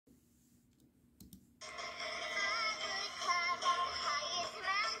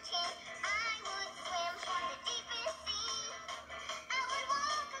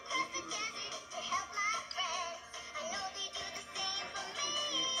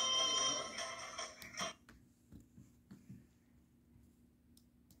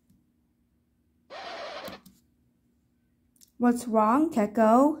What's wrong,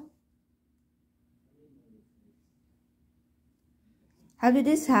 Ceko? How did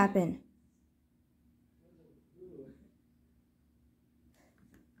this happen?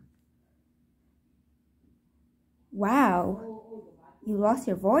 Wow, you lost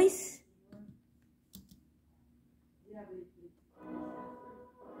your voice?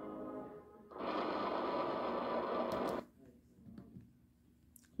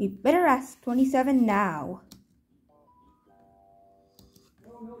 We better ask 27 now.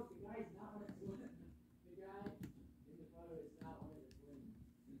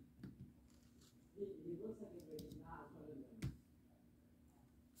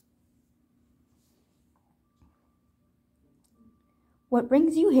 What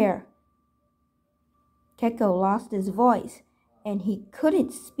brings you here? Ceko lost his voice, and he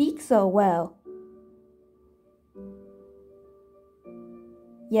couldn't speak so well.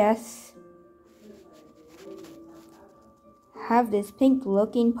 Yes. Have this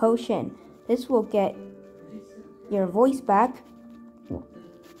pink-looking potion. This will get your voice back.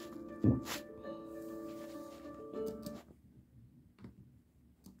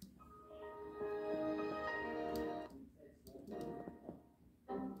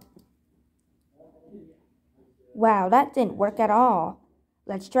 Wow, that didn't work at all.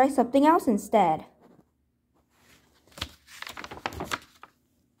 Let's try something else instead.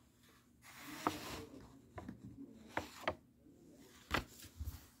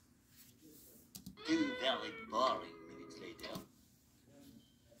 Very boring minutes later.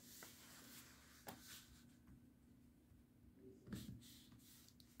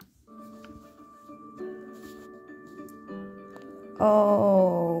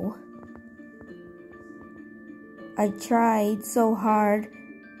 Oh, I tried so hard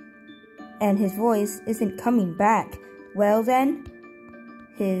and his voice isn't coming back. Well then,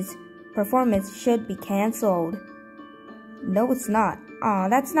 his performance should be cancelled. No, it's not. Aw,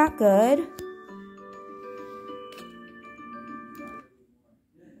 that's not good.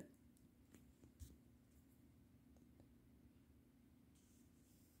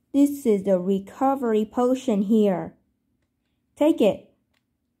 This is the recovery potion here. Take it.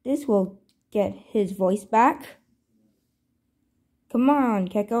 This will get his voice back. Come on,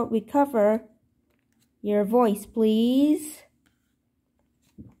 Ceko, recover your voice, please.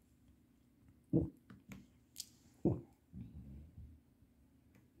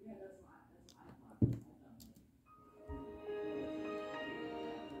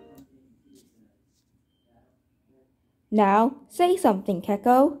 Now, say something,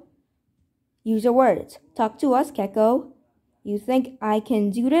 Ceko. Use your words. Talk to us, Ceko. You think I can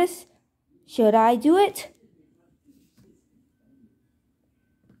do this? Should I do it?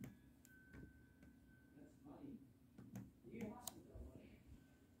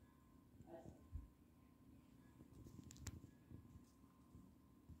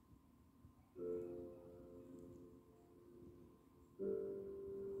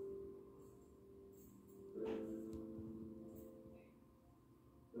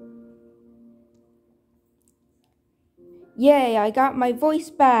 Yay, I got my voice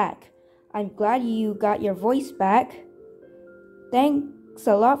back. I'm glad you got your voice back. Thanks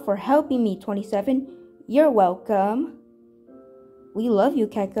a lot for helping me, 27. You're welcome. We love you,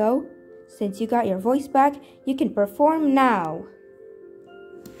 Ceko. Since you got your voice back, you can perform now.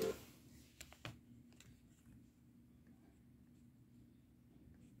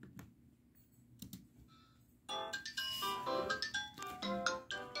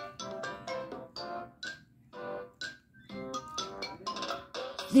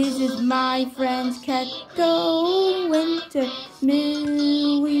 This is my friends Ceko, Winter,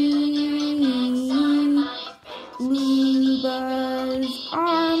 Millie, Bluebirds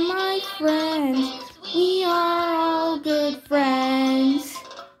are my friends. We are all good friends.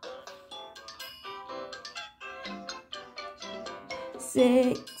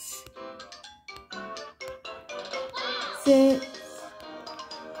 Six.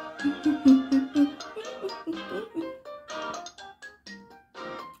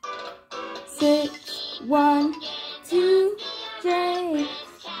 Six, 1, 2, 3.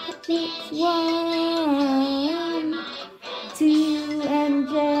 6, 1, 2, and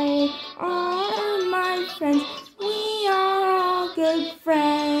J are my friends. We are all good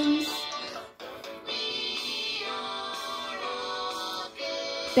friends.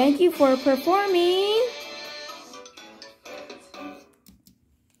 Thank you for performing.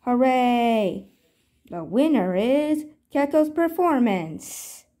 Hooray! The winner is Ceko's performance.